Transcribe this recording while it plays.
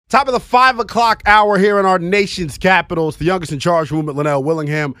Top of the 5 o'clock hour here in our nation's capital. It's the youngest in charge movement, Lynnell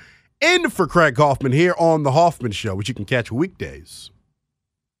Willingham, in for Craig Hoffman here on The Hoffman Show, which you can catch weekdays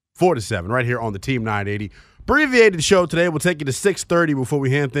 4 to 7 right here on the Team 980. Abbreviated show today. We'll take you to 6:30 before we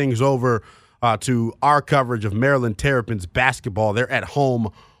hand things over to our coverage of Maryland Terrapins basketball. They're at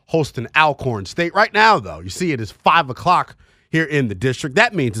home hosting Alcorn State. Right now, though, you see it is 5 o'clock here in the district.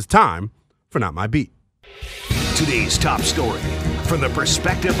 That means it's time for Not My Beat. Today's top story from the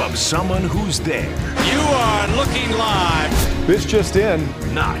perspective of someone who's there. You are looking live. This just in.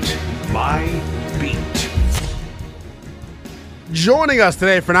 Not My Beat. Joining us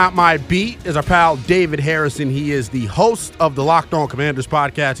today for Not My Beat is our pal David Harrison. He is the host of the Locked On Commanders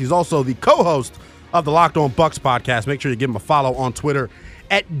podcast. He's also the co-host of the Locked On Bucks podcast. Make sure you give him a follow on Twitter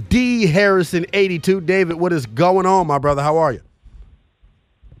at DHarrison82. David, what is going on, my brother? How are you?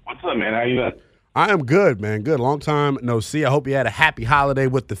 What's up, man? How you doing? I am good, man. Good. Long time no see. I hope you had a happy holiday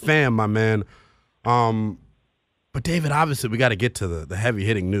with the fam, my man. But David, obviously, we got to get to the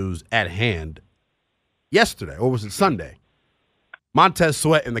heavy-hitting news at hand. Yesterday, or was it Sunday? Montez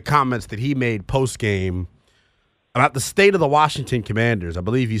Sweat in the comments that he made post-game about the state of the Washington Commanders. I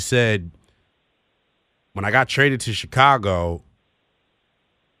believe he said, when I got traded to Chicago,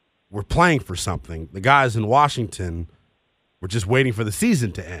 we're playing for something. The guys in Washington were just waiting for the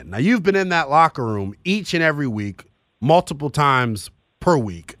season to end. Now, you've been in that locker room each and every week, multiple times per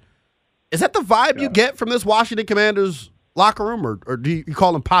week. Is that the vibe you get from this Washington Commanders locker room, or do you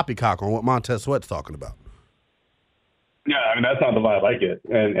call him poppycock on what Montez Sweat's talking about? Yeah, I mean, that's not the vibe I get.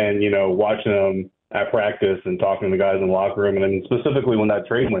 And you know, watching them at practice and talking to the guys in the locker room, and then specifically when that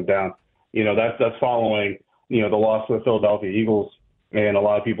trade went down, you know, that's following, you know, the loss to the Philadelphia Eagles. And a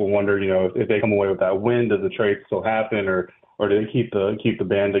lot of people wonder, you know, if they come away with that win, does the trade still happen, or do they keep the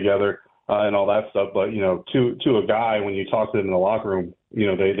band together and all that stuff? But, you know, to a guy, when you talk to them in the locker room, you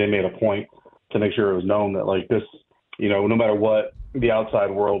know, they made a point to make sure it was known that, like, this, you know, no matter what the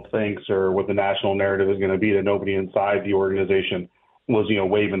outside world thinks or what the national narrative is going to be, that nobody inside the organization was, you know,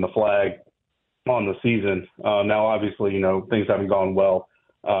 waving the flag on the season. Now, obviously, you know, things haven't gone well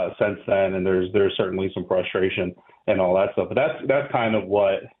since then, and there's certainly some frustration and all that stuff. But that's kind of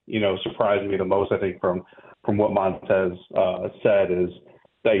what, you know, surprised me the most, I think, from what Montez said, is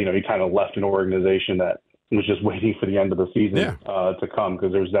that, you know, he kind of left an organization that was just waiting for the end of the season to come,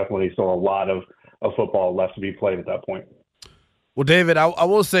 because there's definitely still a lot of football left to be played at that point. Well, David, I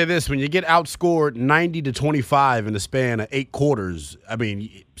will say this. When you get outscored 90-25 in the span of 8 quarters, I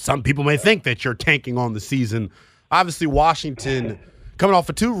mean, some people may think that you're tanking on the season. Obviously, Washington coming off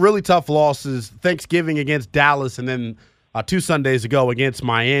of 2 really tough losses, Thanksgiving against Dallas, and then 2 Sundays ago against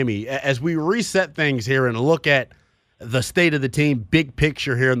Miami. As we reset things here and look at the state of the team, big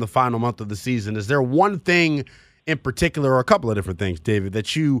picture here in the final month of the season, is there one thing in particular, or a couple of different things, David,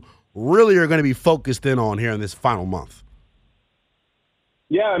 that you really are going to be focused in on here in this final month?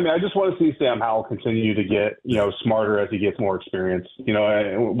 Yeah, I mean, I just want to see Sam Howell continue to get, you know, smarter as he gets more experience. You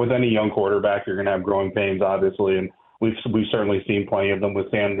know, with any young quarterback, you're going to have growing pains, obviously, and we've certainly seen plenty of them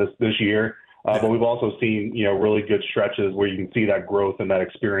with Sam this year. But we've also seen, you know, really good stretches where you can see that growth and that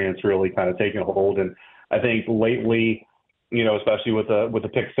experience really kind of taking hold. And I think lately, you know, especially with the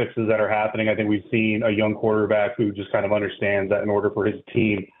pick sixes that are happening, I think we've seen a young quarterback who just kind of understands that in order for his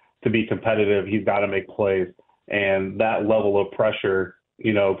team to be competitive, he's got to make plays. And that level of pressure,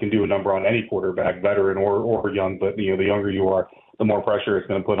 you know, can do a number on any quarterback, veteran or young. But, you know, the younger you are, the more pressure it's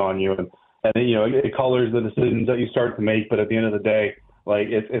going to put on you. And you know, it colors the decisions that you start to make. But at the end of the day, like,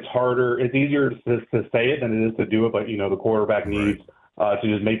 it's harder, it's easier to say it than it is to do it. But, you know, the quarterback needs to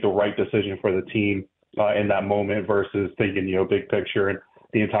just make the right decision for the team in that moment versus thinking, you know, big picture and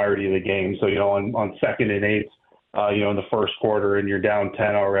the entirety of the game. So, you know, on 2nd and 8, you know, in the first quarter and you're down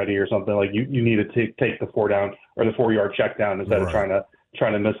 10 already or something, like, you need to take the 4 down or the 4-yard check down instead of trying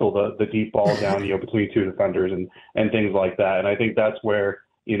to missile the deep ball down, you know, between 2 defenders and things like that. And I think that's where,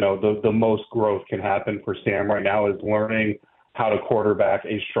 you know, the most growth can happen for Sam right now, is learning how to quarterback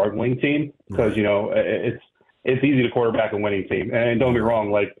a struggling team, because, you know, it's easy to quarterback a winning team. And don't be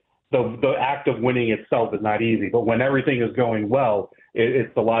wrong, like, the act of winning itself is not easy, but when everything is going well,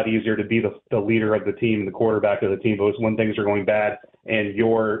 it's a lot easier to be the leader of the team, the quarterback of the team. But it's when things are going bad and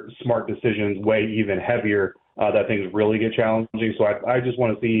your smart decisions weigh even heavier, that things really get challenging. So I just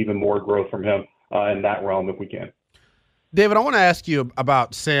want to see even more growth from him in that realm if we can. David, I want to ask you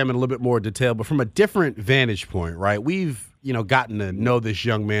about Sam in a little bit more detail, but from a different vantage point, right? We've, you know, gotten to know this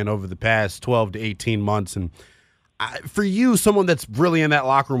young man over the past 12 to 18 months. And for you, someone that's really in that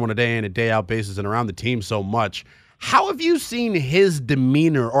locker room on a day in and day out basis and around the team so much, how have you seen his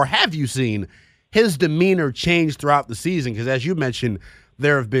demeanor, or have you seen his demeanor change throughout the season? Because as you mentioned,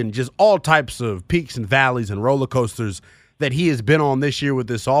 there have been just all types of peaks and valleys and roller coasters that he has been on this year with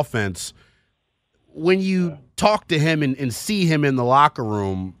this offense. When you talk to him and see him in the locker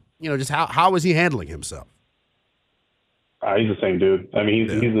room, just how is he handling himself? He's the same dude. I mean,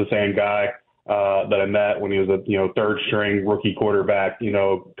 he's the same guy that I met when he was a third string rookie quarterback,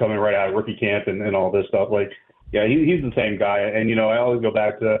 coming right out of rookie camp and all this stuff. Like, yeah, he's the same guy. And, I always go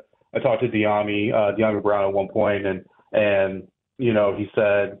back to, I talked to De'Ami Brown at one point, and he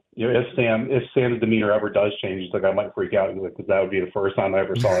said, if Sam's demeanor ever does change, he's like, I might freak out. He's like, because that would be the first time I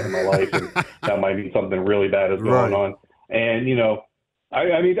ever saw it in my life, and that might mean something really bad is going on. And,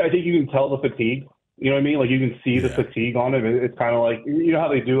 I mean, I think you can tell the fatigue. You know what I mean? Like, you can see the fatigue on him. It's kind of like, how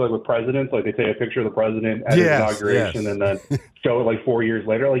they do, like, with presidents? Like, they take a picture of the president at his inauguration and then show it, like, 4 years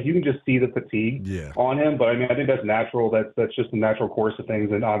later. Like, you can just see the fatigue on him. But, I mean, I think that's natural. That's just the natural course of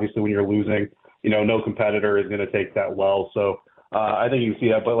things. And, obviously, when you're losing, no competitor is going to take that well. So, I think you can see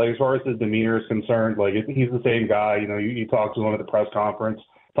that. But, like, as far as his demeanor is concerned, like, he's the same guy. You talk to him at the press conference,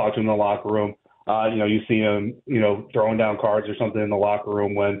 talk to him in the locker room. You see him, throwing down cards or something in the locker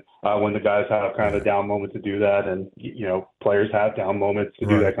room when the guys have kind of a down moment to do that. And, players have down moments to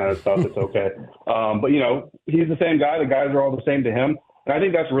do that kind of stuff. It's okay. But, he's the same guy. The guys are all the same to him. And I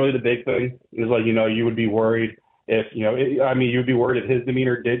think that's really the big thing is, like, you would be worried if, you'd be worried if his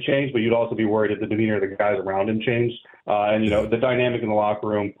demeanor did change, but you'd also be worried if the demeanor of the guys around him changed. And, the dynamic in the locker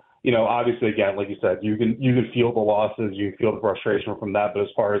room, obviously, again, like you said, you can feel the losses, you feel the frustration from that. But as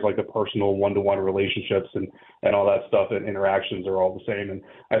far as, like, the personal one-to-one relationships and all that stuff and interactions are all the same. And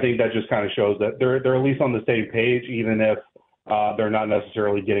I think that just kind of shows that they're at least on the same page, even if they're not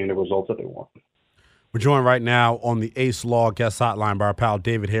necessarily getting the results that they want. We're joined right now on the Ace Law guest hotline by our pal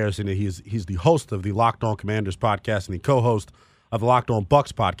David Harrison. He's the host of the Locked On Commanders podcast and the co-host of the Locked On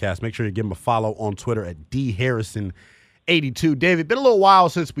Bucks podcast. Make sure you give him a follow on Twitter at DHarrison82. David, been a little while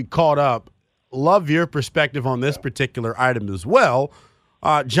since we caught up. Love your perspective on this particular item as well.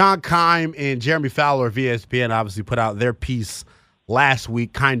 John Keim and Jeremy Fowler of ESPN obviously put out their piece last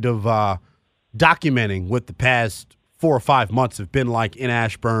week, kind of documenting what the past 4 or 5 months have been like in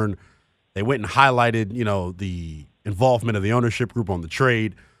Ashburn. They went and highlighted, the involvement of the ownership group on the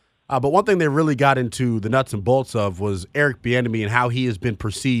trade. But one thing they really got into the nuts and bolts of was Eric Bieniemy and how he has been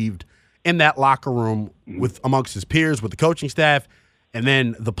perceived in that locker room with amongst his peers, with the coaching staff, and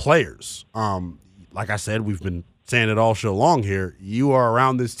then the players. Like I said, we've been saying it all show long here. You are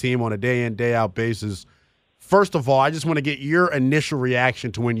around this team on a day-in, day-out basis. First of all, I just want to get your initial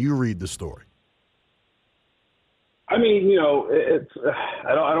reaction to when you read the story. I mean, it's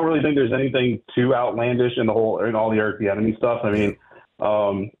I don't really think there's anything too outlandish in all the Eric Bieniemy stuff. I mean,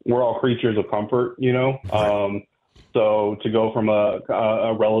 we're all creatures of comfort, So to go from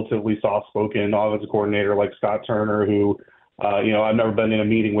a relatively soft-spoken offensive coordinator like Scott Turner, who, I've never been in a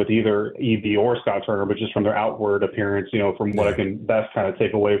meeting with either EB or Scott Turner, but just from their outward appearance, from what I can best kind of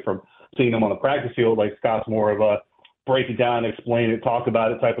take away from seeing them on the practice field, like Scott's more of a break it down, explain it, talk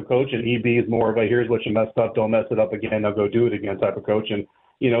about it type of coach, and EB is more of a here's what you messed up, don't mess it up again, now go do it again type of coach. And,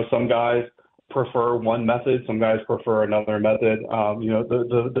 some guys prefer one method, some guys prefer another method.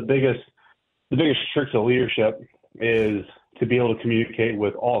 The biggest trick to leadership is to be able to communicate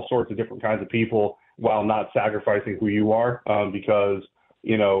with all sorts of different kinds of people while not sacrificing who you are, because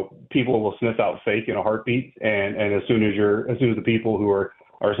people will sniff out fake in a heartbeat, and as soon as the people who are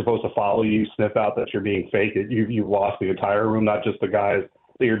supposed to follow you sniff out that you're being fake, you've lost the entire room. Not just the guys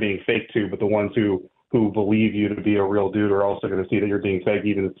that you're being fake to, but the ones who believe you to be a real dude are also going to see that you're being fake,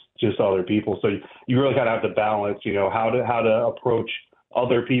 even if it's just other people. So you really kind of have to balance, how to approach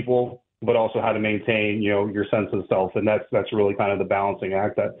other people, but also how to maintain, your sense of self. And that's really kind of the balancing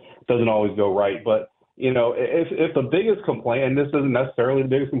act that doesn't always go right. But, if the biggest complaint, and this isn't necessarily the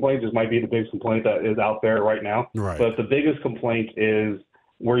biggest complaint, this might be the biggest complaint that is out there right now. Right. But if the biggest complaint is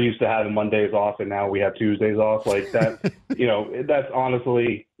we're used to having Mondays off and now we have Tuesdays off, like that, that's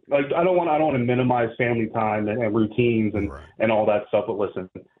honestly, like, I don't want to minimize family time and routines and all that stuff. But listen,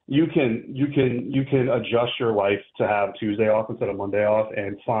 you can adjust your life to have Tuesday off instead of Monday off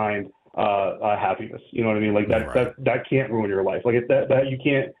and find happiness. You know what I mean? Like that can't ruin your life. Like that you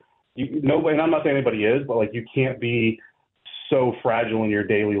can't. Nobody, and I'm not saying anybody is, but like you can't be so fragile in your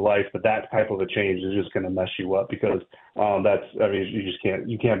daily life that type of a change is just going to mess you up, because you just can't.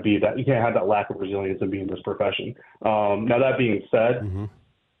 You can't be that. You can't have that lack of resilience and be in this profession. Now that being said,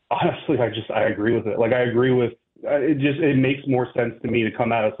 honestly, I agree with it. Like I agree with it makes more sense to me to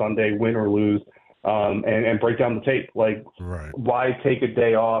come out of Sunday, win or lose, and break down the tape. Like, why take a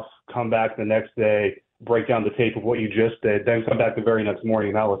day off, come back the next day, break down the tape of what you just did, then come back the very next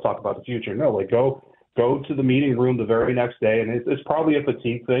morning, now let's talk about the future. No, like go go to the meeting room the very next day. And it's probably a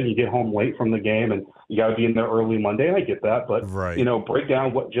fatigue thing. You get home late from the game and you got to be in there early Monday. And I get that. But, Right. break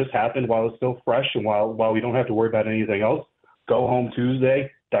down what just happened while it's still fresh and while we don't have to worry about anything else. Go home Tuesday,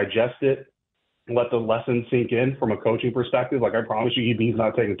 digest it, let the lesson sink in from a coaching perspective. Like I promise you, EB's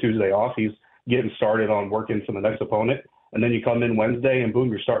not taking Tuesday off. He's getting started on working for the next opponent. And then you come in Wednesday and boom,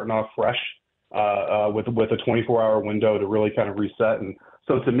 you're starting off fresh with a 24-hour window to really kind of reset. And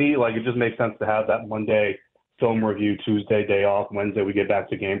so to me, like it just makes sense to have that Monday film review, Tuesday day off, Wednesday we get back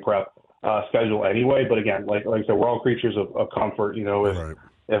to game prep schedule anyway. But again, like I said, we're all creatures of comfort.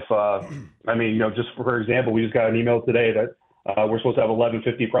 If just for example, we just got an email today that we're supposed to have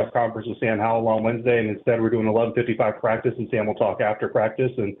 11:50 press conference with Sam Howell on Wednesday, and instead we're doing 11:55 practice, and Sam will talk after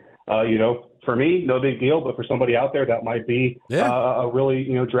practice. And for me, no big deal, but for somebody out there, that might be a really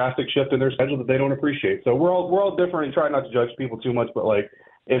drastic shift in their schedule that they don't appreciate. So we're all different and try not to judge people too much. But like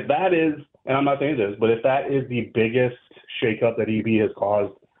if that is, and I'm not saying this, but if that is the biggest shakeup that EB has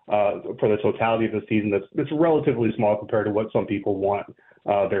caused for the totality of the season, that's relatively small compared to what some people want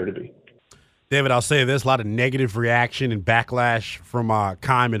there to be. David, I'll say this, a lot of negative reaction and backlash from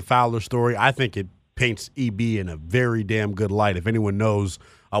Keim and Fowler's story. I think it paints EB in a very damn good light if anyone knows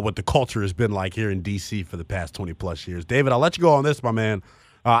what the culture has been like here in D.C. for the past 20-plus years. David, I'll let you go on this, my man.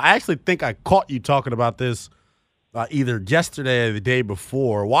 I actually think I caught you talking about this either yesterday or the day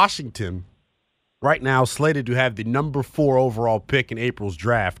before. Washington, right now, slated to have the number 4 overall pick in April's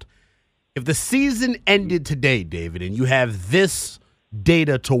draft. If the season ended today, David, and you have this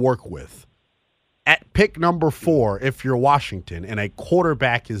data to work with, at pick number 4, if you're Washington and a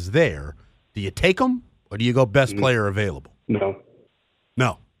quarterback is there, do you take him or do you go best player available? No.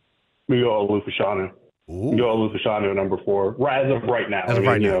 We go Olufashanu. We go Olufashanu number 4, as of right now.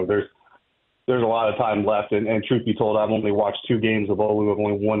 Now. There's a lot of time left, and truth be told, I've only watched 2 games of Olu. I've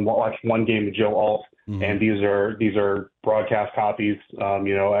only watched 1 game of Joe Alt, and these are broadcast copies. I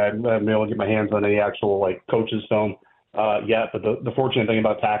haven't been able to get my hands on any actual coaches film yet. But the fortunate thing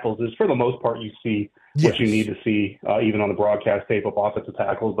about tackles is, for the most part, you see what you need to see, even on the broadcast tape of offensive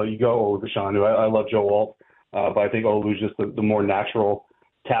tackles. But you go Olufashanu. I love Joe Alt, but I think Olu's just the more natural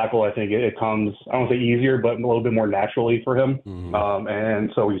tackle. I think it comes, I don't say easier, but a little bit more naturally for him.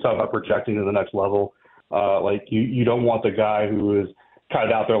 And so when you talk about projecting to the next level, you don't want the guy who is kind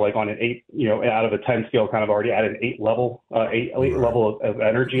of out there on an 8, out of a 10 scale, kind of already at an 8 level, level of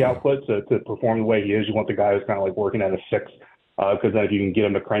energy output to perform the way he is. You want the guy who's kind of working at a 6, because then if you can get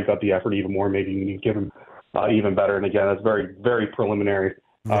him to crank up the effort even more, maybe you can give him even better. And again, that's very, very preliminary,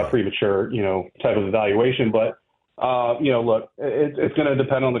 premature, type of evaluation. But look, it's going to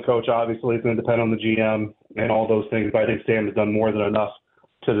depend on the coach. Obviously, it's going to depend on the GM and all those things. But I think Sam has done more than enough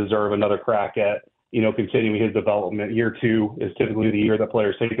to deserve another crack at, continuing his development. Year 2 is typically the year that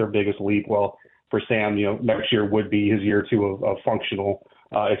players take their biggest leap. Well, for Sam, next year would be his year 2 of functional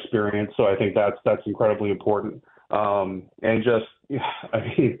experience. So I think that's incredibly important. And just,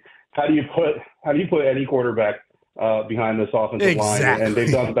 how do you put any quarterback behind this offensive line? And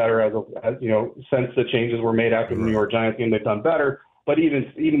they've done better as since the changes were made after the New York Giants game. They've done better, but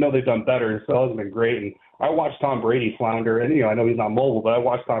even though they've done better, it still hasn't been great. And I watched Tom Brady flounder, and I know he's not mobile, but I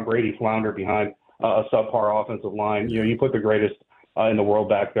watched Tom Brady flounder behind a subpar offensive line. You put the greatest in the world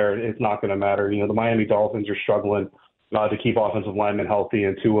back there, it's not going to matter. The Miami Dolphins are struggling to keep offensive linemen healthy,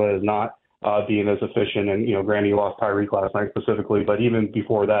 and Tua is not being as efficient. And granted, he lost Tyreek last night specifically, but even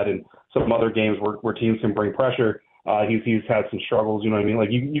before that, in some other games where teams can bring pressure, he's had some struggles. You know what I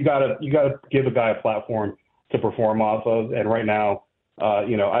mean? You gotta give a guy a platform to perform off of. And right now,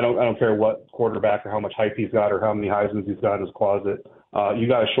 I don't care what quarterback or how much hype he's got or how many Heismans he's got in his closet. You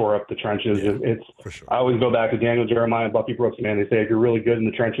got to shore up the trenches. It's for sure. I always go back to Daniel Jeremiah and Bucky Brooks, man. They say if you're really good in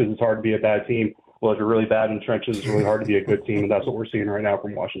the trenches, it's hard to be a bad team. Well, if you're really bad in the trenches, it's really hard to be a good team, and that's what we're seeing right now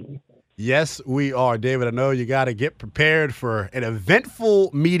from Washington. Yes, we are, David. I know you got to get prepared for an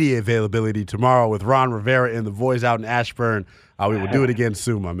eventful media availability tomorrow with Ron Rivera and The Voice out in Ashburn. We will do it again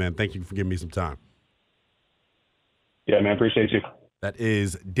soon, my man. Thank you for giving me some time. Yeah, man. Appreciate you. That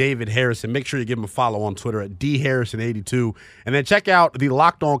is David Harrison. Make sure you give him a follow on Twitter at DHarrison82. And then check out the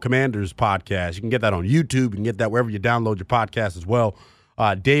Locked On Commanders podcast. You can get that on YouTube. You can get that wherever you download your podcast as well.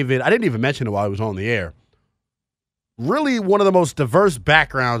 David, I didn't even mention it while I was on the air. Really one of the most diverse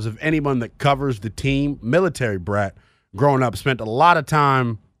backgrounds of anyone that covers the team. Military brat. Growing up, spent a lot of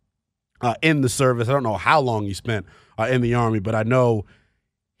time in the service. I don't know how long he spent in the Army, but I know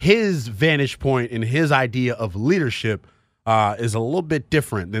his vantage point and his idea of leadership is a little bit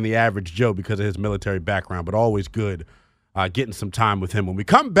different than the average Joe because of his military background, but always good getting some time with him. When we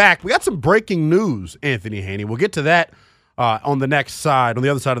come back, we got some breaking news, Anthony Haney. We'll get to that on the next side, on the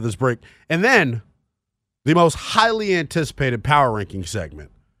other side of this break. And then the most highly anticipated power ranking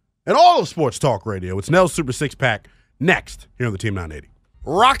segment in all of sports talk radio. It's Nell's Super Six Pack next here on the Team 980.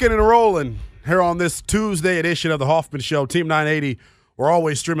 Rocking and rolling here on this Tuesday edition of the Hoffman Show. Team 980, we're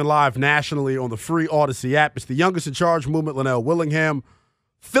always streaming live nationally on the free Odyssey app. It's the youngest in charge movement, Lynnell Willingham,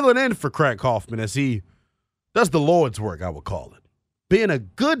 filling in for Craig Hoffman as he does the Lord's work, I would call it. Being a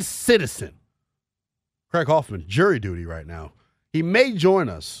good citizen. Craig Hoffman, jury duty right now. He may join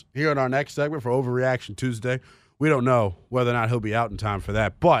us here in our next segment for Overreaction Tuesday. We don't know whether or not he'll be out in time for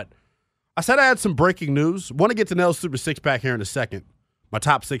that. But I said I had some breaking news. Want to get to Nell's Super Six Pack here in a second. My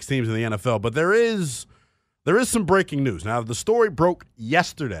top 6 teams in the NFL. But there is some breaking news. Now, the story broke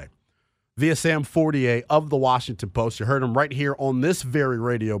yesterday via Sam Fortier of the Washington Post. You heard him right here on this very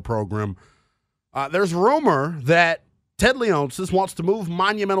radio program. There's rumor that Ted Leonsis wants to move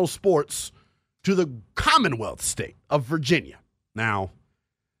Monumental Sports to the Commonwealth state of Virginia. Now,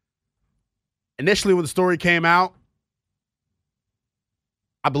 initially when the story came out,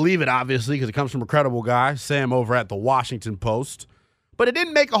 I believe it, obviously, because it comes from a credible guy, Sam over at the Washington Post. But it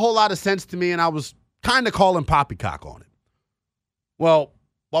didn't make a whole lot of sense to me, and I was kind of calling poppycock on it. Well,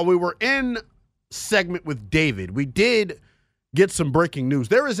 while we were in segment with David, we did get some breaking news.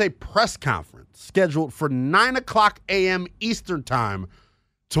 There is a press conference scheduled for 9 o'clock a.m. Eastern Time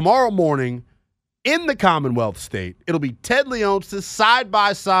tomorrow morning in the Commonwealth state. It'll be Ted Leonsis side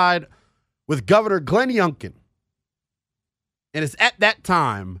by side with Governor Glenn Youngkin. And it's at that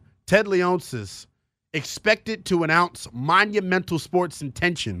time, Ted Leonsis expected to announce Monumental Sports'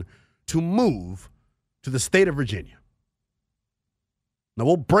 intention to move to the state of Virginia. Now,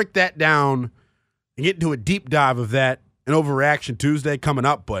 we'll break that down and get into a deep dive of that in Overreaction Tuesday coming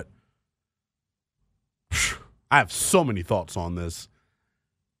up, but I have so many thoughts on this.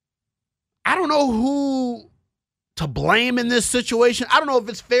 I don't know who to blame in this situation. I don't know if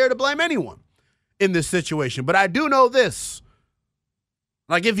it's fair to blame anyone in this situation, but I do know this.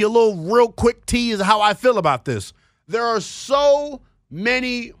 I'll give you a little real quick tease of how I feel about this. There are so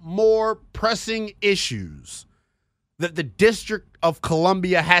many more pressing issues that the District of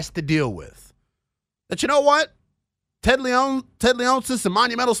Columbia has to deal with. That, you know what? Ted Leonsis and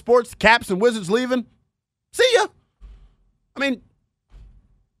Monumental Sports, Caps and Wizards leaving. See ya. I mean,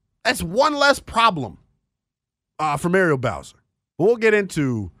 that's one less problem for Mario Bowser. But we'll get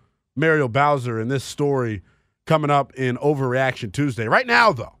into Mario Bowser in this story coming up in Overreaction Tuesday. Right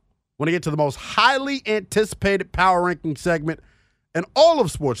now, though, I want to get to the most highly anticipated power ranking segment in all of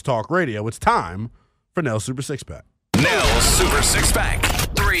sports talk radio. It's time for Nell's Super Six Pack. Nell's Super Six Pack.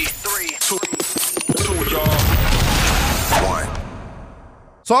 3, 2, 1.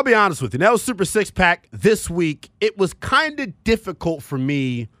 So I'll be honest with you. Nell's Super Six Pack this week, it was kind of difficult for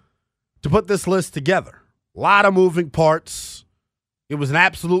me to put this list together. A lot of moving parts. It was an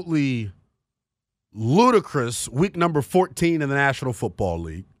absolutely ludicrous week number 14 in the National Football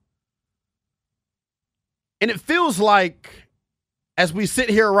League. And it feels like, as we sit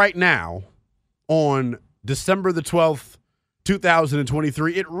here right now on December the 12th,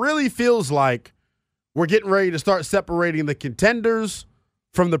 2023, it really feels like we're getting ready to start separating the contenders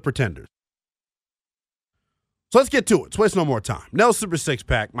from the pretenders. So let's get to it. Let's waste no more time. Nell's Super Six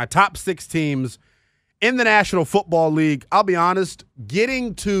Pack, my top 6 teams in the National Football League. I'll be honest,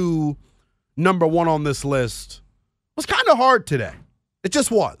 getting to number 1 on this list was kind of hard today. It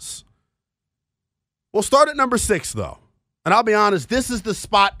just was. We'll start at number 6, though. And I'll be honest, this is the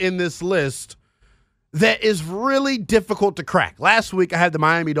spot in this list that is really difficult to crack. Last week, I had the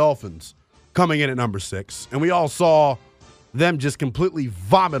Miami Dolphins coming in at number 6, and we all saw them just completely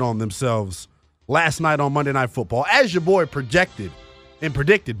vomit on themselves last night on Monday Night Football, as your boy projected and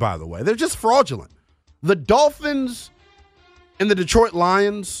predicted, by the way. They're just fraudulent. The Dolphins and the Detroit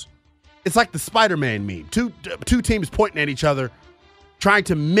Lions, it's like the Spider-Man meme. Two teams pointing at each other, trying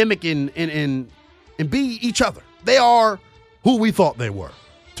to mimic and be each other. They are who we thought they were.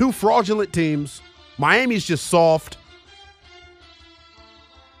 2 fraudulent teams. Miami's just soft.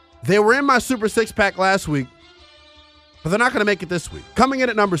 They were in my Super Six Pack last week, but they're not going to make it this week. Coming in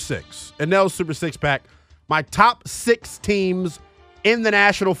at number 6, and Nell's Super Six Pack, my top 6 teams in the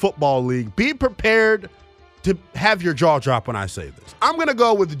National Football League. Be prepared to have your jaw drop when I say this. I'm going to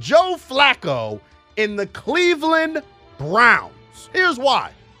go with Joe Flacco in the Cleveland Browns. Here's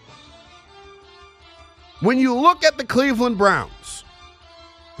why. When you look at the Cleveland Browns,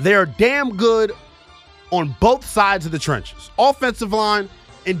 they're damn good on both sides of the trenches, offensive line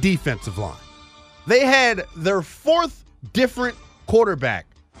and defensive line. They had their 4th different quarterback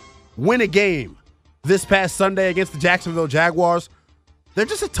win a game this past Sunday against the Jacksonville Jaguars. They're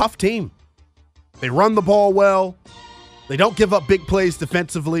just a tough team. They run the ball well. They don't give up big plays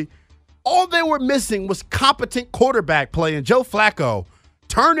defensively. All they were missing was competent quarterback play, and Joe Flacco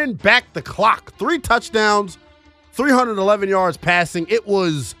turning back the clock. 3 touchdowns, 311 yards passing. It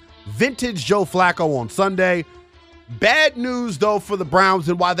was vintage Joe Flacco on Sunday. Bad news, though, for the Browns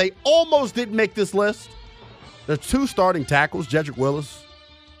and why they almost didn't make this list. There's 2 starting tackles, Jedrick Willis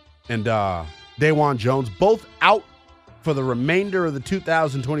and Dawan Jones, both out for the remainder of the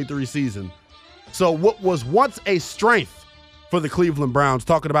 2023 season. So what was once a strength for the Cleveland Browns,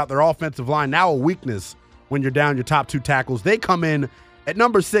 talking about their offensive line, now a weakness when you're down your top 2 tackles. They come in at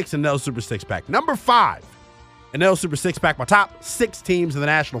number 6 in NL Super Six Pack. Number 5 in NL Super Six Pack, my top 6 teams in the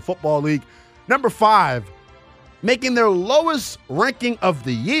National Football League. Number 5, making their lowest ranking of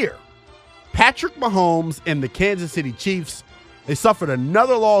the year, Patrick Mahomes and the Kansas City Chiefs. They suffered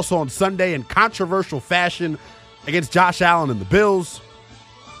another loss on Sunday in controversial fashion against Josh Allen and the Bills.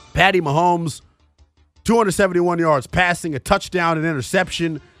 Patty Mahomes, 271 yards passing, a touchdown and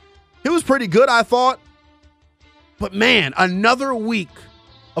interception. It was pretty good, I thought. But man, another week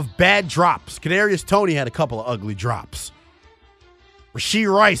of bad drops. Kadarius Toney had a couple of ugly drops.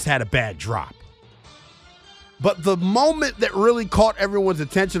 Rashee Rice had a bad drop. But the moment that really caught everyone's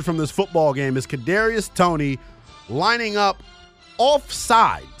attention from this football game is Kadarius Toney lining up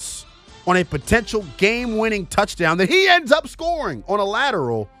offsides on a potential game-winning touchdown that he ends up scoring on a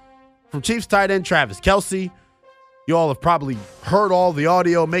lateral from Chiefs tight end Travis Kelce. You all have probably heard all the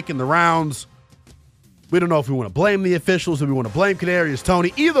audio making the rounds. We don't know if we want to blame the officials or we want to blame Kadarius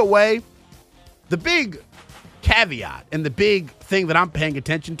Toney. Either way, the big caveat and the big thing that I'm paying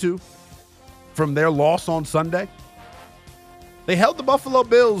attention to from their loss on Sunday, they held the Buffalo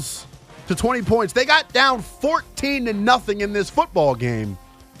Bills to 20 points. They got down 14-0 in this football game,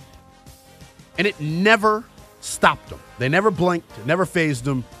 and it never stopped them. They never blinked. It never fazed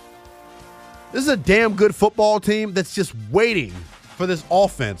them. This is a damn good football team that's just waiting for this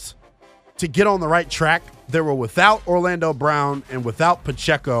offense to get on the right track. They were without Orlando Brown and without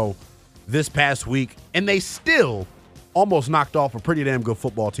Pacheco this past week, and they still almost knocked off a pretty damn good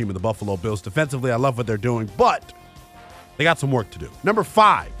football team in the Buffalo Bills. Defensively, I love what they're doing, but they got some work to do. Number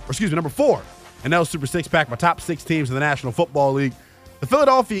 4 in NL Super Six Pack, my top 6 teams in the National Football League. The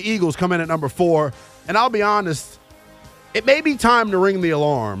Philadelphia Eagles come in at number 4, and I'll be honest, it may be time to ring the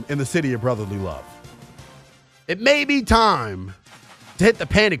alarm in the city of brotherly love. It may be time to hit the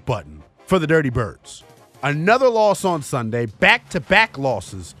panic button for the Dirty Birds. Another loss on Sunday, back-to-back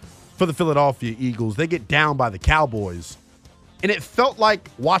losses for the Philadelphia Eagles. They get down by the Cowboys, and it felt like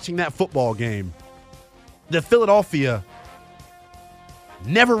watching that football game that Philadelphia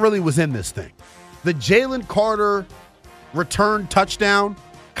never really was in this thing. The Jalen Carter return touchdown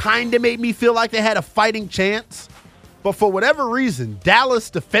kind of made me feel like they had a fighting chance. But for whatever reason, Dallas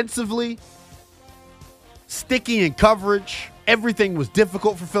defensively, sticky in coverage, everything was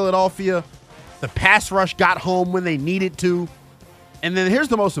difficult for Philadelphia. The pass rush got home when they needed to. And then here's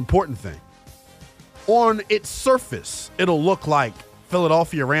the most important thing. On its surface, it'll look like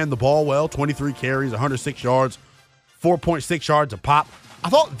Philadelphia ran the ball well, 23 carries, 106 yards, 4.6 yards a pop. I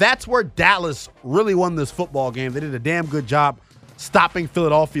thought that's where Dallas really won this football game. They did a damn good job stopping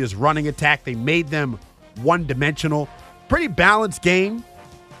Philadelphia's running attack. They made them one-dimensional. Pretty balanced game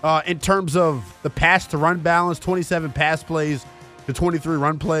in terms of the pass-to-run balance, 27 pass plays to 23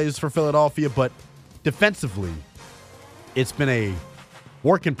 run plays for Philadelphia. But defensively, it's been a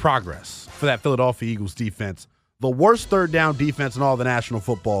work in progress for that Philadelphia Eagles defense. The worst third down defense in all the National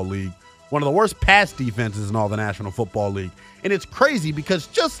Football League. One of the worst pass defenses in all the National Football League. And it's crazy because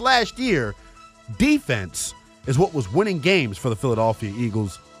just last year, defense is what was winning games for the Philadelphia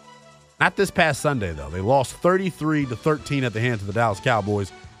Eagles. Not this past Sunday, though. They lost 33-13 at the hands of the Dallas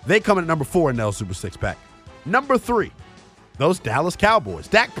Cowboys. They come in at number 4 in NL Super Six Pack. Number 3, those Dallas Cowboys.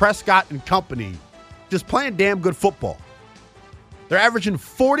 Dak Prescott and company just playing damn good football. They're averaging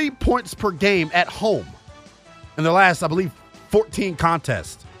 40 points per game at home in their last, I believe, 14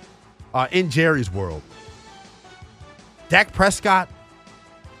 contests in Jerry's world. Dak Prescott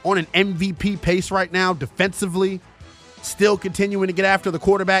on an MVP pace right now, defensively, still continuing to get after the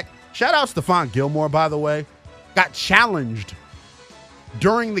quarterback. Shout out Stephon Gilmore, by the way. Got challenged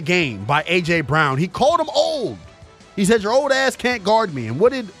during the game by A.J. Brown. He called him old. He said, your old ass can't guard me. And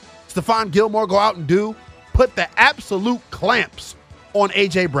what did Stephon Gilmore go out and do? Put the absolute clamps on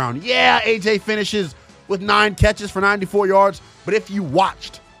A.J. Brown. Yeah, A.J. finishes with 9 catches for 94 yards. But if you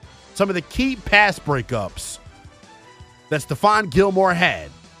watched some of the key pass breakups that Stephon Gilmore had,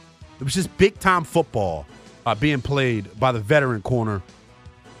 it was just big-time football being played by the veteran corner.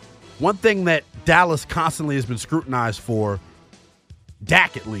 One thing that Dallas constantly has been scrutinized for,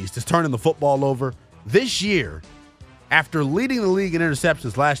 Dak at least, is turning the football over. This year, After leading the league in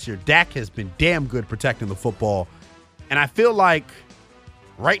interceptions last year, Dak has been damn good protecting the football. And I feel like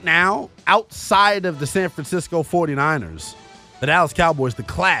right now, outside of the San Francisco 49ers, the Dallas Cowboys, the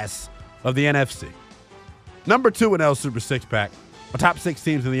class of the NFC. Number 2 in L Super Six Pack, our top 6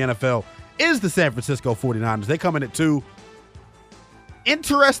 teams in the NFL, is the San Francisco 49ers. They come in at 2.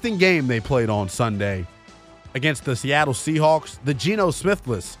 Interesting game they played on Sunday against the Seattle Seahawks, the Geno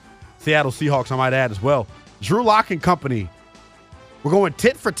Smithless Seattle Seahawks, I might add as well. Drew Lock and company were going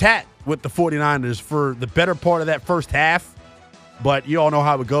tit for tat with the 49ers for the better part of that first half. But you all know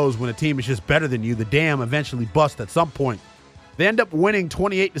how it goes when a team is just better than you. The dam eventually busts at some point. They end up winning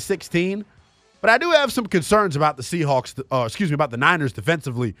 28-16. But I do have some concerns about the Seahawks, about the Niners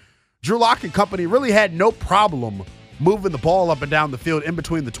defensively. Drew Lock and company really had no problem moving the ball up and down the field in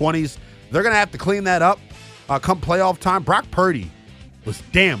between the 20s. They're going to have to clean that up come playoff time. Brock Purdy was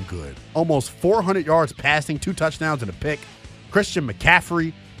damn good. Almost 400 yards passing, 2 touchdowns and a pick. Christian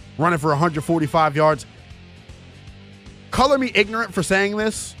McCaffrey running for 145 yards. Color me ignorant for saying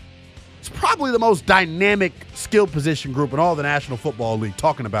this. It's probably the most dynamic skill position group in all the National Football League,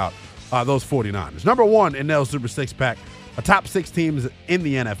 talking about those 49ers. Number 1 in Nell Super Six Pack, a top 6 teams in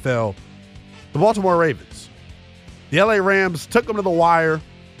the NFL, the Baltimore Ravens. The LA Rams took them to the wire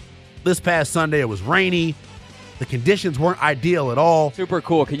this past Sunday. It was rainy. The conditions weren't ideal at all. Super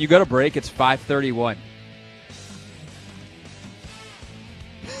cool. Can you go to break? It's 5:31.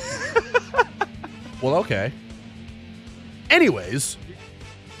 Well, okay. Anyways,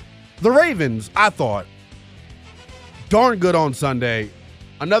 the Ravens, I thought, darn good on Sunday.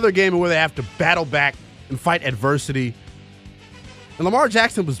 Another game where they have to battle back and fight adversity. And Lamar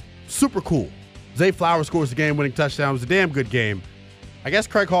Jackson was super cool. Zay Flowers scores the game-winning touchdown. It was a damn good game. I guess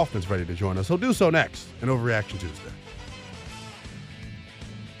Craig Hoffman's ready to join us. He'll do so next in Overreaction Tuesday.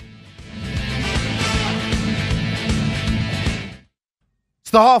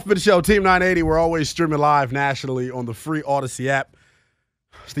 It's the Hoffman Show, Team 980. We're always streaming live nationally on the free Odyssey app.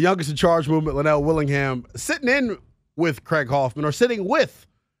 It's the youngest in charge movement, Lynnell Willingham, sitting in with Craig Hoffman, or sitting with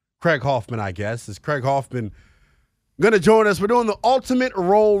Craig Hoffman, I guess. Is Craig Hoffman going to join us? We're doing the ultimate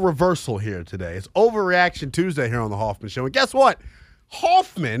role reversal here today. It's Overreaction Tuesday here on the Hoffman Show. And guess what?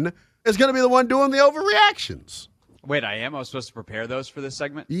 Hoffman is going to be the one doing the overreactions. Wait, I am? I was supposed to prepare those for this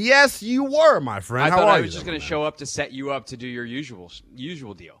segment? Yes, you were, my friend. I How thought are I you was just going to show up to set you up to do your usual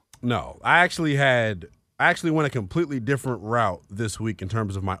deal. No, I actually went a completely different route this week in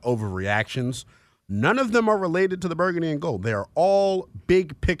terms of my overreactions. None of them are related to the burgundy and gold. They are all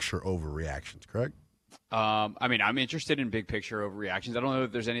big picture overreactions, correct? I mean, I'm interested in big picture overreactions. I don't know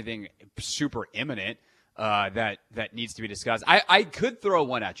if there's anything super imminent that needs to be discussed. I could throw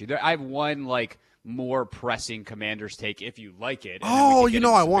one at you. I have one more pressing Commander's take if you like it. Oh,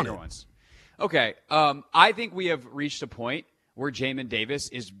 I want it. Ones. Okay. I think we have reached a point where Jamin Davis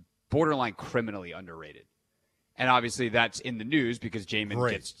is borderline criminally underrated. And obviously that's in the news because Jamin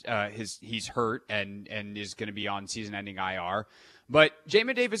gets he's hurt and is going to be on season-ending IR. But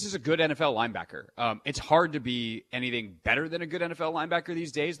Jamin Davis is a good NFL linebacker. It's hard to be anything better than a good NFL linebacker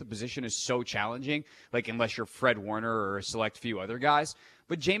these days. The position is so challenging, unless you're Fred Warner or a select few other guys.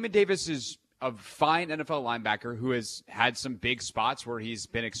 But Jamin Davis is a fine NFL linebacker who has had some big spots where he's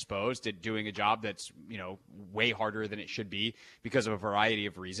been exposed at doing a job that's, way harder than it should be because of a variety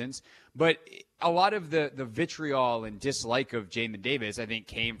of reasons. But a lot of the vitriol and dislike of Jamin Davis, I think,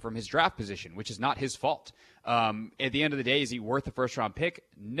 came from his draft position, which is not his fault. At the end of the day, is he worth a first-round pick?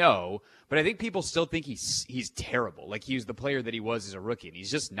 No. But I think people still think he's terrible. He was the player that he was as a rookie, and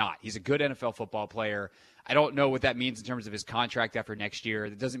he's just not. He's a good NFL football player. I don't know what that means in terms of his contract after next year.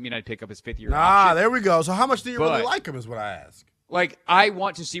 That doesn't mean I'd pick up his fifth-year option. There we go. So how much do you really like him is what I ask. I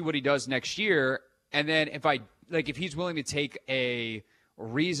want to see what he does next year, and then if he's willing to take a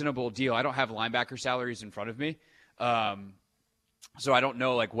reasonable deal. I don't have linebacker salaries in front of me. So I don't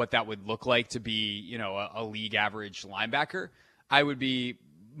know what that would look like to be, a league average linebacker. I would be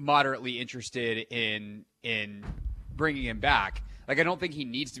moderately interested in bringing him back. I don't think he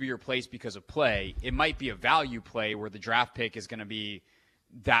needs to be replaced because of play. It might be a value play where the draft pick is going to be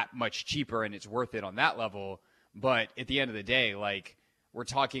that much cheaper and it's worth it on that level. But at the end of the day, we're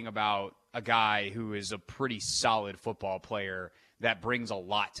talking about a guy who is a pretty solid football player that brings a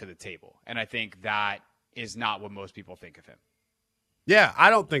lot to the table. And I think that is not what most people think of him. Yeah, I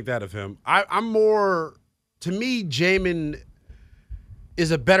don't think that of him. I'm more, to me, Jamin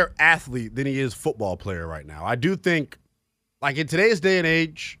is a better athlete than he is football player right now. I do think, in today's day and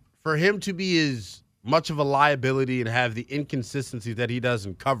age, for him to be as much of a liability and have the inconsistency that he does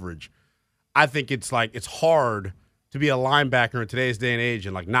in coverage, I think it's hard to be a linebacker in today's day and age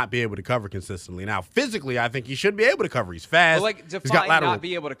and like not be able to cover consistently. Now, physically, I think he should be able to cover. He's fast. But like, he's got lateral. not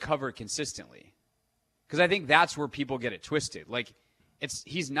be able to cover consistently, because I think that's where people get it twisted. Like,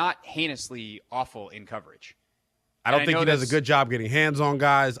 he's not heinously awful in coverage. I don't think he does a good job getting hands on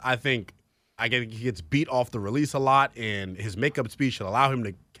guys. I think he gets beat off the release a lot, and his makeup speed should allow him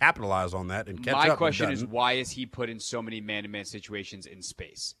to capitalize on that and catch up. My question is, why is he put in so many man-to-man situations in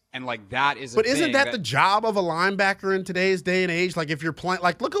space? And like that is. But isn't that the job of a linebacker in today's day and age? Like if you're playing,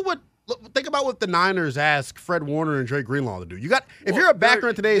 like think about what the Niners ask Fred Warner and Dre Greenlaw to do. If you're a backer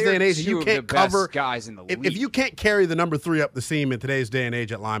in today's day and age and you can't cover guys in the league. If you can't carry the number 3 up the seam in today's day and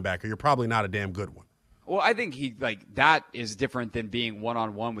age at linebacker, you're probably not a damn good one. Well, I think that is different than being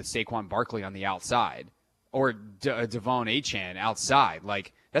one-on-one with Saquon Barkley on the outside or Devon Achane outside.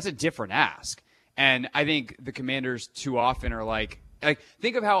 Like, that's a different ask. And I think the Commanders too often are like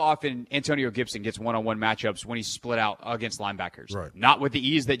think of how often Antonio Gibson gets one-on-one matchups when he's split out against linebackers. Right. Not with the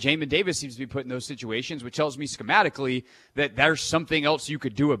ease that Jamin Davis seems to be put in those situations, which tells me schematically that there's something else you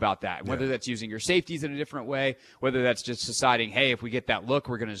could do about that, whether that's using your safeties in a different way, whether that's just deciding, hey, if we get that look,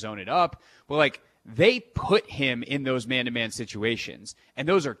 we're going to zone it up. Well, like, they put him in those man-to-man situations, and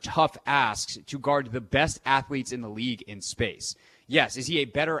those are tough asks to guard the best athletes in the league in space. Yes, is he a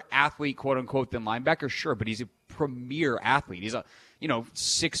better athlete, quote-unquote, than linebacker? Sure, but he's a premier athlete. He's a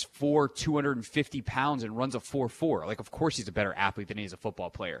 6'4", 250 pounds and runs a 4.4. Like, of course he's a better athlete than he is a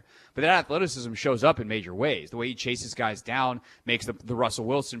football player. But that athleticism shows up in major ways. The way he chases guys down makes the Russell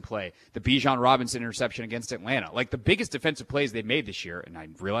Wilson play, the Bijan Robinson interception against Atlanta. Like, the biggest defensive plays they've made this year, and I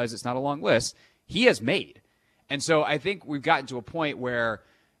realize it's not a long list, he has made. And so I think we've gotten to a point where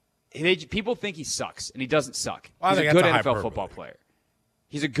people think he sucks, and he doesn't suck. He's a good NFL football player.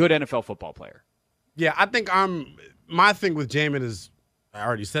 He's a good NFL football player. Yeah, I think my thing with Jamin is, I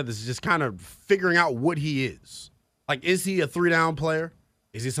already said this, is just kind of figuring out what he is. Like, is he a 3-down player?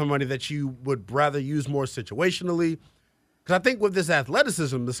 Is he somebody that you would rather use more situationally? Because I think with this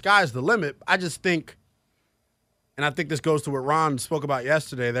athleticism, the sky's the limit. I just think, and I think this goes to what Ron spoke about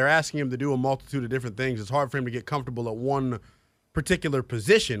yesterday, they're asking him to do a multitude of different things. It's hard for him to get comfortable at one particular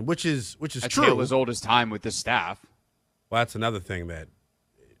position, which is true. Tale as old as time with this staff. Well, that's another thing that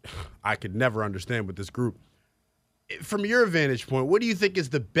I could never understand with this group. From your vantage point, what do you think is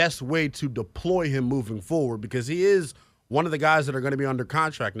the best way to deploy him moving forward? Because he is one of the guys that are going to be under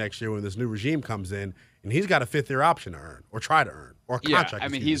contract next year when this new regime comes in, and he's got a 5th-year option to earn or try to earn or a contract. Yeah, I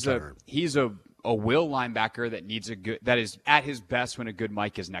mean, he's a will linebacker that is at his best when a good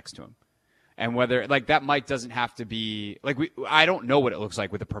Mike is next to him. And whether that Mike doesn't have to be I don't know what it looks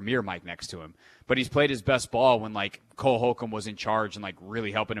like with a premier Mike next to him, but he's played his best ball when Cole Holcomb was in charge and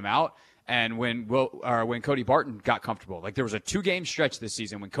really helping him out. And when Cody Barton got comfortable, there was a 2-game stretch this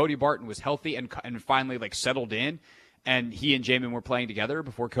season when Cody Barton was healthy and finally settled in, and he and Jamin were playing together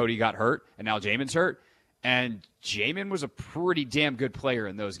before Cody got hurt, and now Jamin's hurt. And Jamin was a pretty damn good player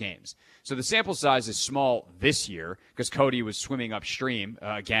in those games. So the sample size is small this year because Cody was swimming upstream,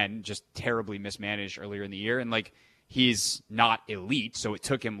 again, just terribly mismanaged earlier in the year. And he's not elite, so it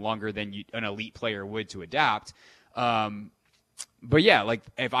took him longer than an elite player would to adapt. But yeah,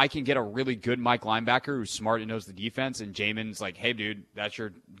 if I can get a really good Mike linebacker who's smart and knows the defense, and Jamin's hey dude, that's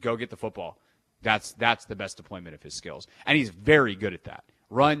your go get the football. That's the best deployment of his skills. And he's very good at that.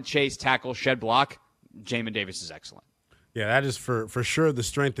 Run, chase, tackle, shed block. Jamin Davis is excellent. Yeah, that is for sure the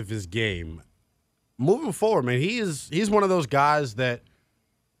strength of his game. Moving forward, man, he's one of those guys that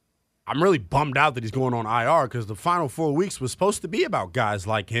I'm really bummed out that he's going on IR because the final 4 weeks was supposed to be about guys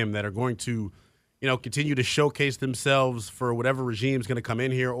like him that are going to, continue to showcase themselves for whatever regime is going to come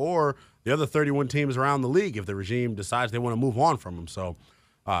in here or the other 31 teams around the league if the regime decides they want to move on from him. So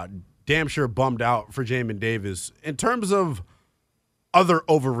damn sure bummed out for Jamin Davis. In terms of other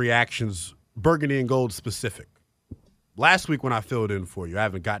overreactions, burgundy and gold specific. Last week when I filled in for you, I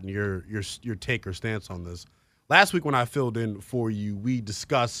haven't gotten your take or stance on this. Last week when I filled in for you, we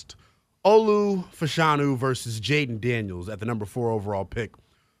discussed Olu Fashanu versus Jaden Daniels at the number 4 overall pick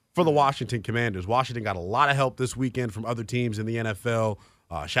for the Washington Commanders. Washington got a lot of help this weekend from other teams in the NFL.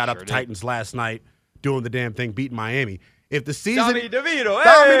 Shout out to Titans last night doing the damn thing, beating Miami. If the season, Tommy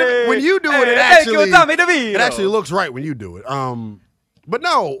DeVito, when you do it, it actually looks right when you do it. But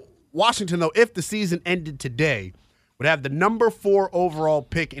no, Washington though, if the season ended today, would have the number 4 overall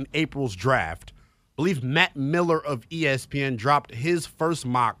pick in April's draft. I believe Matt Miller of ESPN dropped his first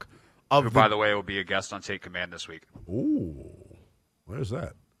mock of. Who, by the way, will be a guest on Take Command this week. Ooh, where's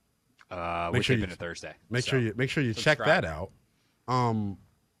that? Which has been a Thursday. Make sure you check that out.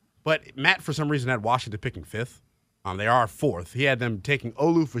 But Matt, for some reason, had Washington picking 5th. They are 4th. He had them taking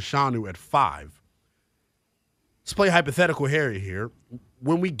Olu Fashanu at 5. let's play hypothetical Harry here.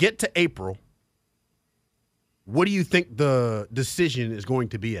 When we get to April, what do you think the decision is going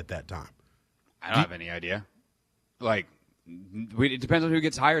to be at that time? I don't have any idea. Like, it depends on who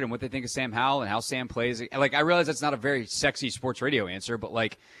gets hired and what they think of Sam Howell and how Sam plays. Like, I realize that's not a very sexy sports radio answer, but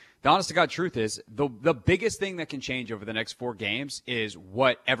like, the honest to God truth is the biggest thing that can change over the next 4 games is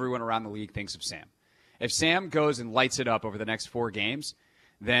what everyone around the league thinks of Sam. If Sam goes and lights it up over the next 4 games,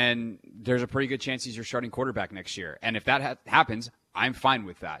 then there's a pretty good chance he's your starting quarterback next year. And if that happens, I'm fine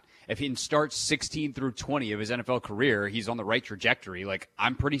with that. If he starts 16 through 20 of his NFL career, he's on the right trajectory. Like,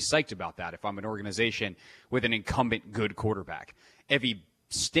 I'm pretty psyched about that if I'm an organization with an incumbent good quarterback. If he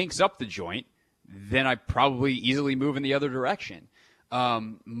stinks up the joint, then I probably easily move in the other direction.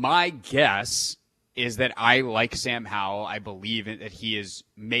 My guess is that I like Sam Howell. I believe that he is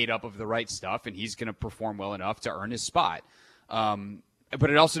made up of the right stuff, and he's going to perform well enough to earn his spot. But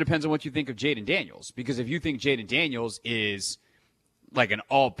it also depends on what you think of Jaden Daniels, because if you think Jaden Daniels is like an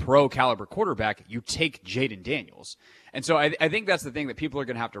all-pro caliber quarterback, you take Jaden Daniels. And so I think that's the thing that people are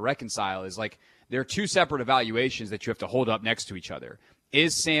going to have to reconcile is, like, there are 2 separate evaluations that you have to hold up next to each other.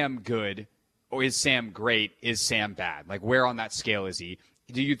 Is Sam good, or is Sam great? Is Sam bad? Like, where on that scale is he?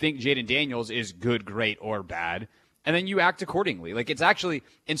 Do you think Jaden Daniels is good, great, or bad? And then you act accordingly. Like, it's actually,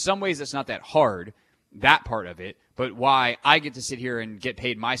 in some ways, it's not that hard, that part of it, but why I get to sit here and get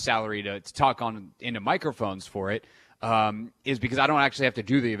paid my salary to talk on into microphones for it is because I don't actually have to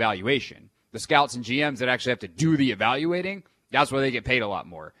do the evaluation. The scouts and GMs that actually have to do the evaluating, that's where they get paid a lot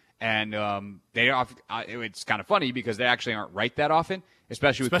more. And it's kind of funny because they actually aren't right that often,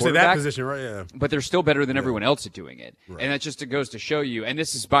 especially that position, right? Yeah. But they're still better than everyone else at doing it. Right. And that just goes to show you. And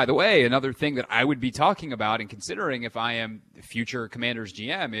this is, by the way, another thing that I would be talking about and considering if I am the future Commanders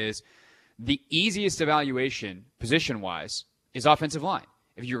GM is the easiest evaluation position-wise is offensive line.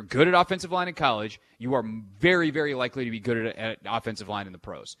 If you're good at offensive line in college, you are very, very likely to be good at offensive line in the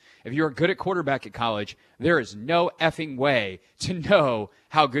pros. If you're good at quarterback at college, there is no effing way to know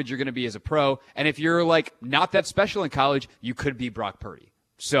how good you're going to be as a pro. And if you're like not that special in college, you could be Brock Purdy.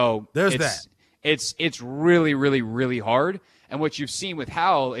 So there's that. It's really, really, really hard. And what you've seen with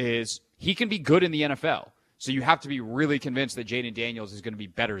Howell is he can be good in the NFL. So you have to be really convinced that Jaden Daniels is going to be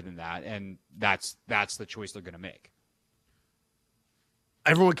better than that, and that's the choice they're going to make.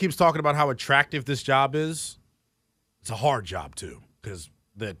 Everyone keeps talking about how attractive this job is. It's a hard job, too, because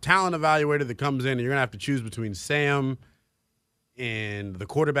the talent evaluator that comes in, and you're going to have to choose between Sam and the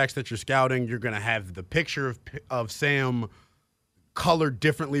quarterbacks that you're scouting. You're going to have the picture of Sam colored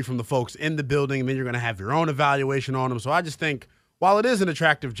differently from the folks in the building, and then you're going to have your own evaluation on him. So I just think, while it is an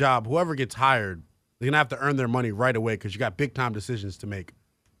attractive job, whoever gets hired, they're going to have to earn their money right away because you got big-time decisions to make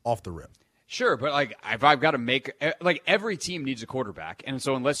off the rip. Sure, but like if I've got to make – like every team needs a quarterback. And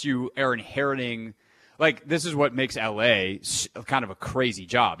so unless you are inheriting – like this is what makes L.A. kind of a crazy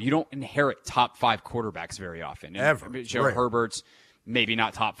job. You don't inherit top 5 quarterbacks very often. Ever. Joe Herbert's maybe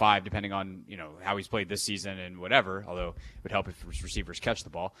not top 5 depending on, you know, how he's played this season and whatever, although it would help if receivers catch the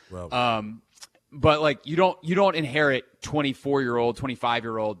ball. Well, but like you don't inherit 24-year-old,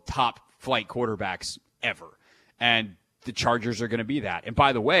 25-year-old top flight quarterbacks ever. And the Chargers are going to be that. And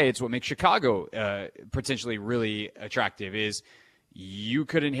by the way, it's what makes Chicago potentially really attractive is you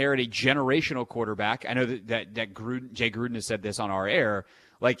could inherit a generational quarterback. I know that Jay Gruden has said this on our air.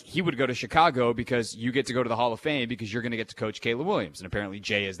 Like, he would go to Chicago because you get to go to the Hall of Fame because you're going to get to coach Caleb Williams. And apparently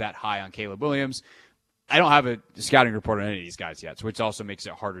Jay is that high on Caleb Williams. I don't have a scouting report on any of these guys yet, so which also makes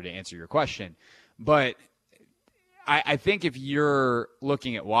it harder to answer your question. But I think if you're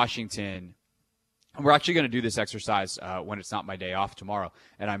looking at Washington, we're actually going to do this exercise when it's not my day off tomorrow,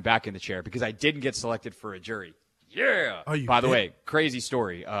 and I'm back in the chair because I didn't get selected for a jury. Yeah. Oh, By the way, crazy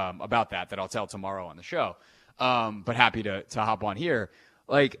story about that I'll tell tomorrow on the show. But happy to hop on here.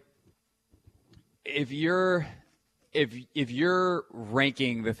 Like, if you're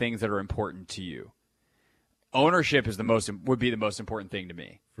ranking the things that are important to you, ownership would be the most important thing to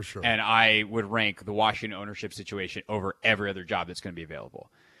me. For sure. And I would rank the Washington ownership situation over every other job that's going to be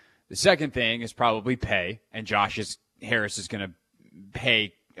available. The second thing is probably pay, and Harris is going to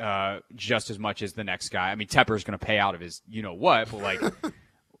pay just as much as the next guy. I mean, Tepper is going to pay out of his you-know-what, but, like,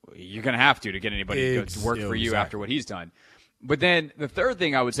 you're going to have to get anybody to work for you after what he's done. But then the third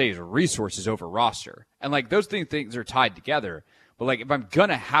thing I would say is resources over roster. And, like, those things are tied together. But, like, if I'm going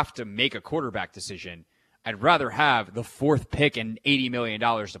to have to make a quarterback decision, I'd rather have the 4th pick and $80 million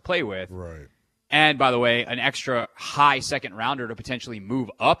to play with. Right. And, by the way, an extra high second rounder to potentially move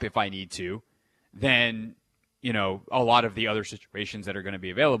up if I need to, than, a lot of the other situations that are going to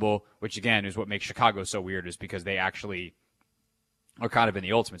be available, which, again, is what makes Chicago so weird, is because they actually are kind of in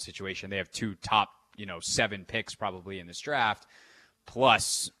the ultimate situation. They have 2 top 7 picks probably in this draft,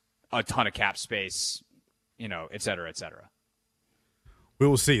 plus a ton of cap space, et cetera, et cetera. We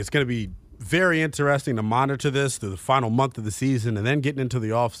will see. It's going to be very interesting to monitor this through the final month of the season and then getting into the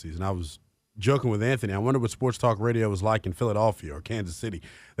offseason. I was joking with Anthony. I wonder what Sports Talk Radio was like in Philadelphia or Kansas City.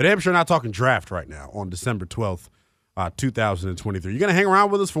 But I'm sure not talking draft right now on December 12th, 2023. You're going to hang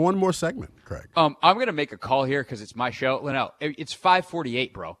around with us for one more segment, Craig? I'm going to make a call here because it's my show. Lynnell, it's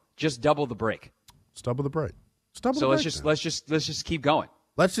 5:48, bro. Just double the break. Let's double the break. Let's just keep going.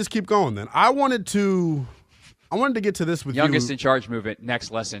 Let's just keep going then. I wanted to get to this with Youngest in charge movement.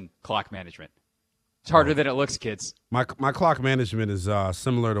 Next lesson, clock management. It's harder than it looks, kids. My clock management is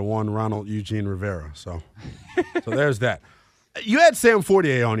similar to one Ronald Eugene Rivera. So there's that. You had Sam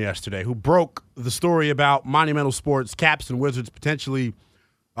Fortier on yesterday, who broke the story about Monumental Sports, Caps, and Wizards potentially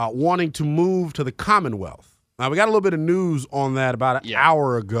wanting to move to the Commonwealth. Now, we got a little bit of news on that about an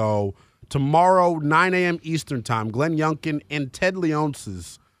hour ago. Tomorrow, 9 a.m. Eastern Time, Glenn Youngkin and Ted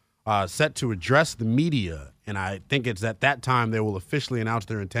Leonsis set to address the media, and I think it's at that time they will officially announce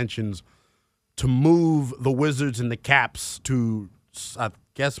their intentions to move the Wizards and the Caps to, I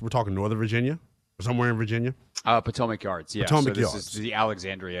guess we're talking Northern Virginia or somewhere in Virginia? Potomac Yards, yeah. Potomac Yards. This is the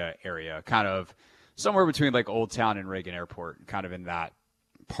Alexandria area, kind of somewhere between like Old Town and Reagan Airport, kind of in that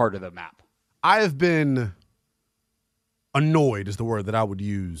part of the map. I have been annoyed is the word that I would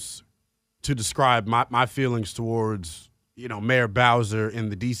use to describe my feelings towards, Mayor Bowser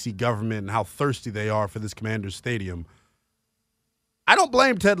and the D.C. government and how thirsty they are for this Commanders Stadium. I don't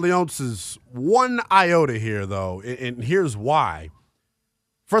blame Ted Leonsis one iota here, though, and here's why.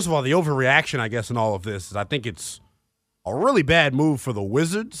 First of all, the overreaction, I guess, in all of this is I think it's a really bad move for the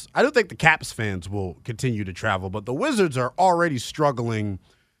Wizards. I don't think the Caps fans will continue to travel, but the Wizards are already struggling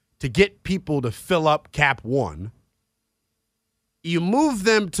to get people to fill up Cap One. You move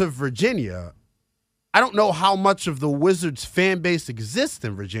them to Virginia. I don't know how much of the Wizards fan base exists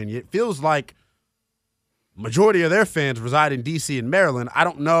in Virginia. It feels like majority of their fans reside in D.C. and Maryland. I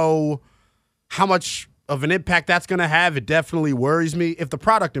don't know how much of an impact that's going to have. It definitely worries me. If the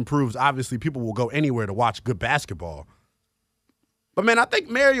product improves, obviously people will go anywhere to watch good basketball. But, man, I think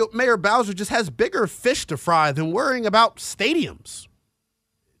Mayor Bowser just has bigger fish to fry than worrying about stadiums.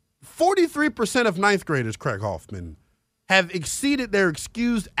 43% of ninth graders, Craig Hoffman, have exceeded their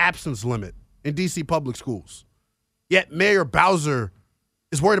excused absence limit in D.C. public schools. Yet Mayor Bowser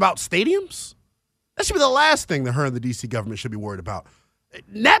is worried about stadiums? That should be the last thing that her and the D.C. government should be worried about.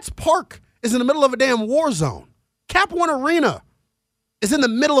 Nats Park is in the middle of a damn war zone. Cap One Arena is in the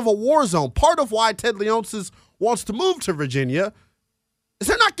middle of a war zone. Part of why Ted Leonsis wants to move to Virginia is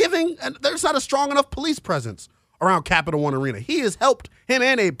there's not a strong enough police presence around Capital One Arena. He has helped, him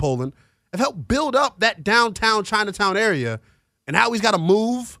and Abe Pollin, have helped build up that downtown Chinatown area, and how he's got to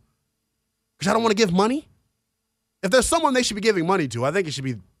move because I don't want to give money. If there's someone they should be giving money to, I think it should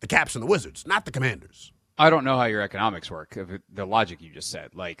be the Caps and the Wizards, not the Commanders. I don't know how your economics work, the logic you just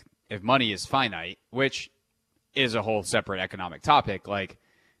said. Like, if money is finite, which is a whole separate economic topic, like,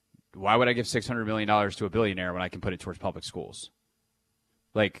 why would I give $600 million to a billionaire when I can put it towards public schools?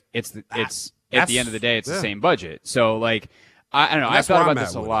 Like, at the end of the day, it's the same budget. So, like, I don't know. I've thought about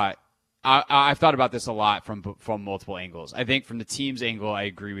this a lot. I've thought about this a lot from multiple angles. I think from the team's angle, I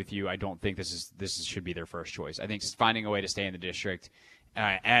agree with you. I don't think this should be their first choice. I think finding a way to stay in the district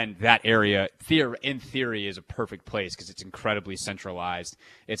and that area, in theory, is a perfect place because it's incredibly centralized.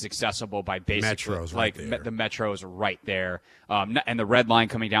 It's accessible by basically the metro is right there, and the red line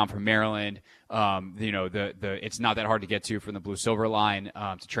coming down from Maryland. It's not that hard to get to from the blue silver line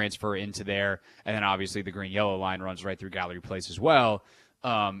to transfer into there, and then obviously the green yellow line runs right through Gallery Place as well.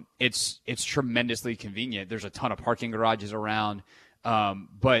 It's tremendously convenient. There's a ton of parking garages around.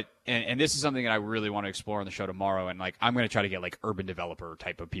 But this is something that I really want to explore on the show tomorrow. And like, I'm going to try to get like urban developer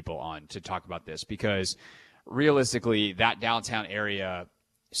type of people on to talk about this because realistically that downtown area,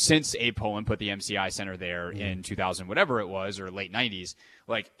 since Abe Pollin put the MCI Center there in 2000, whatever it was, or late 90s,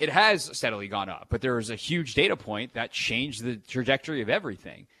 like it has steadily gone up, but there was a huge data point that changed the trajectory of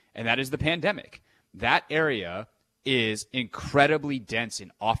everything. And that is the pandemic. That area is incredibly dense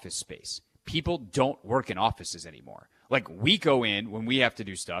in office space. People don't work in offices anymore. Like, we go in when we have to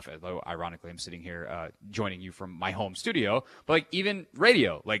do stuff, although ironically I'm sitting here joining you from my home studio, but like even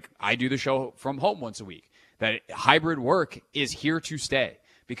radio, like I do the show from home once a week. That hybrid work is here to stay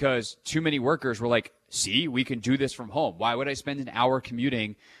because too many workers were like, see, we can do this from home. Why would I spend an hour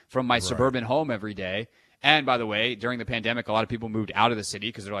commuting from my suburban home every day? And by the way, during the pandemic, a lot of people moved out of the city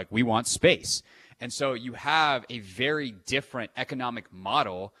because they're like, we want space. And so you have a very different economic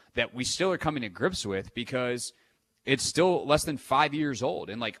model that we still are coming to grips with because it's still less than 5 years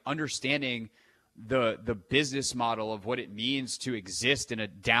old. And like understanding the business model of what it means to exist in a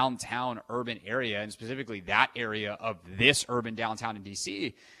downtown urban area, and specifically that area of this urban downtown in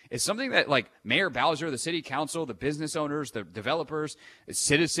DC, is something that like Mayor Bowser, the city council, the business owners, the developers, the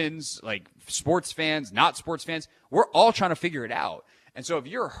citizens, like sports fans, not sports fans, we're all trying to figure it out. And so if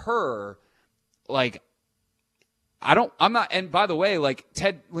you're her, like, I'm not, and by the way, like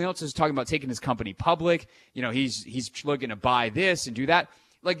Ted Leonsis is talking about taking his company public. You know, he's looking to buy this and do that.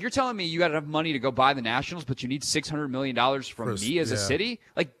 Like, you're telling me you got enough money to go buy the Nationals, but you need $600 million from me as a city?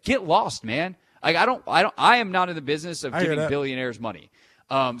 Like, get lost, man. Like, I am not in the business of giving billionaires money.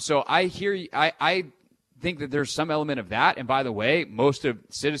 So I hear you. I think that there's some element of that. And by the way, most of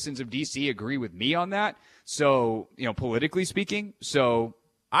citizens of DC agree with me on that. So, you know, politically speaking, so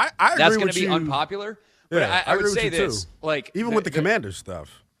I that's agree going to be unpopular. But yeah, I would say this, too. like, even with the Commanders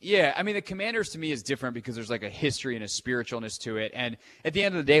stuff. Yeah, I mean, the Commanders to me is different because there's like a history and a spiritualness to it. And at the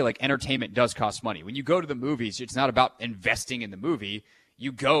end of the day, like, entertainment does cost money. When you go to the movies, it's not about investing in the movie.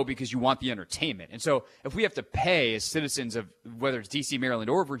 You go because you want the entertainment. And so if we have to pay as citizens of whether it's DC,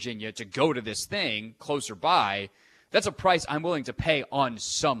 Maryland, or Virginia to go to this thing closer by, that's a price I'm willing to pay on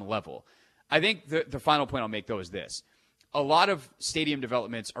some level. I think the final point I'll make, though, is this. A lot of stadium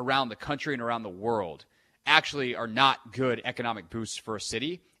developments around the country and around the world actually are not good economic boosts for a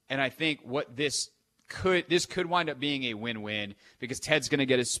city. And I think what this could wind up being a win-win because Ted's going to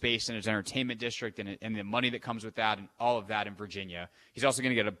get his space in his entertainment district and the money that comes with that and all of that in Virginia. He's also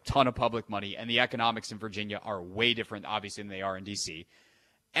going to get a ton of public money, and the economics in Virginia are way different, obviously, than they are in D.C.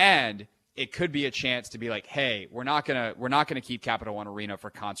 And it could be a chance to be like, hey, we're not gonna keep Capital One Arena for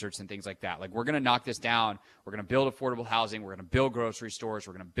concerts and things like that. Like, we're going to knock this down. We're going to build affordable housing. We're going to build grocery stores.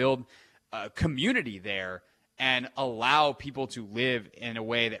 We're going to build a community there and allow people to live in a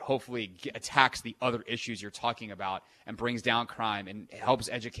way that hopefully attacks the other issues you're talking about and brings down crime and helps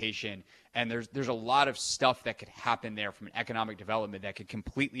education. And there's a lot of stuff that could happen there from an economic development that could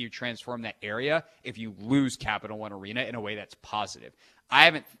completely transform that area if you lose Capital One Arena in a way that's positive.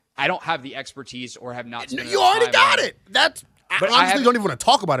 I don't have the expertise or have not spent You already got it. I honestly don't even want to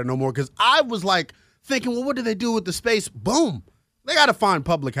talk about it no more because I was like thinking, well, what do they do with the space? Boom. They got to find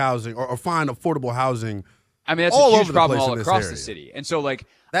public housing or find affordable housing. I mean, that's a huge problem all across the city. And so, like,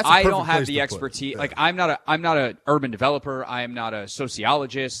 I don't have the expertise. Like, I'm not an urban developer. I am not a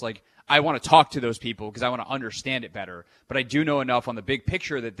sociologist. Like, I want to talk to those people because I want to understand it better. But I do know enough on the big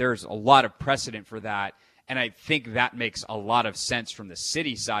picture that there's a lot of precedent for that. And I think that makes a lot of sense from the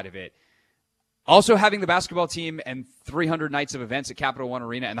city side of it. Also, having the basketball team and 300 nights of events at Capital One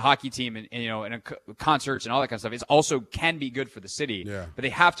Arena and the hockey team and concerts and all that kind of stuff is also can be good for the city. Yeah. But they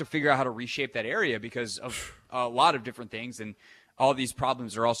have to figure out how to reshape that area because of a lot of different things. And all these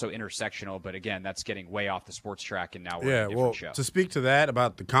problems are also intersectional. But again, that's getting way off the sports track. And now we're in a different show. To speak to that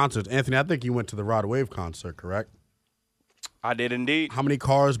about the concerts, Anthony, I think you went to the Rod Wave concert, correct? I did indeed. How many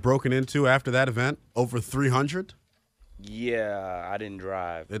cars broken into after that event? Over 300? Yeah, I didn't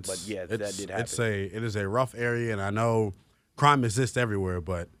drive, but yeah, that did happen. It is a rough area, and I know crime exists everywhere,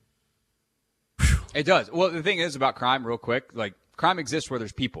 but it does. Well, the thing is about crime, real quick, like crime exists where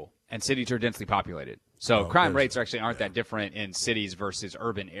there's people, and cities are densely populated. So crime rates actually aren't that different in cities versus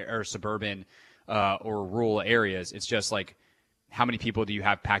urban or suburban or rural areas. It's just like how many people do you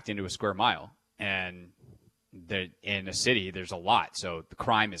have packed into a square mile, and in a city, there's a lot. So the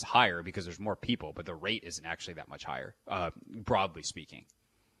crime is higher because there's more people, but the rate isn't actually that much higher, broadly speaking.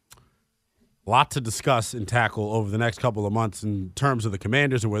 A lot to discuss and tackle over the next couple of months in terms of the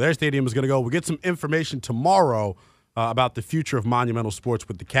Commanders and where their stadium is going to go. We'll get some information tomorrow about the future of monumental sports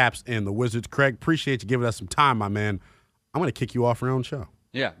with the Caps and the Wizards. Craig, appreciate you giving us some time, my man. I'm going to kick you off your own show.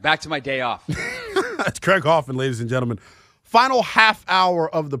 Yeah, back to my day off. That's Craig Hoffman, ladies and gentlemen. Final half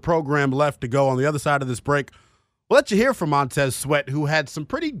hour of the program left to go. On the other side of this break, we'll let you hear from Montez Sweat, who had some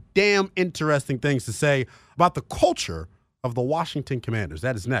pretty damn interesting things to say about the culture of the Washington Commanders.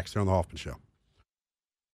 That is next here on The Hoffman Show.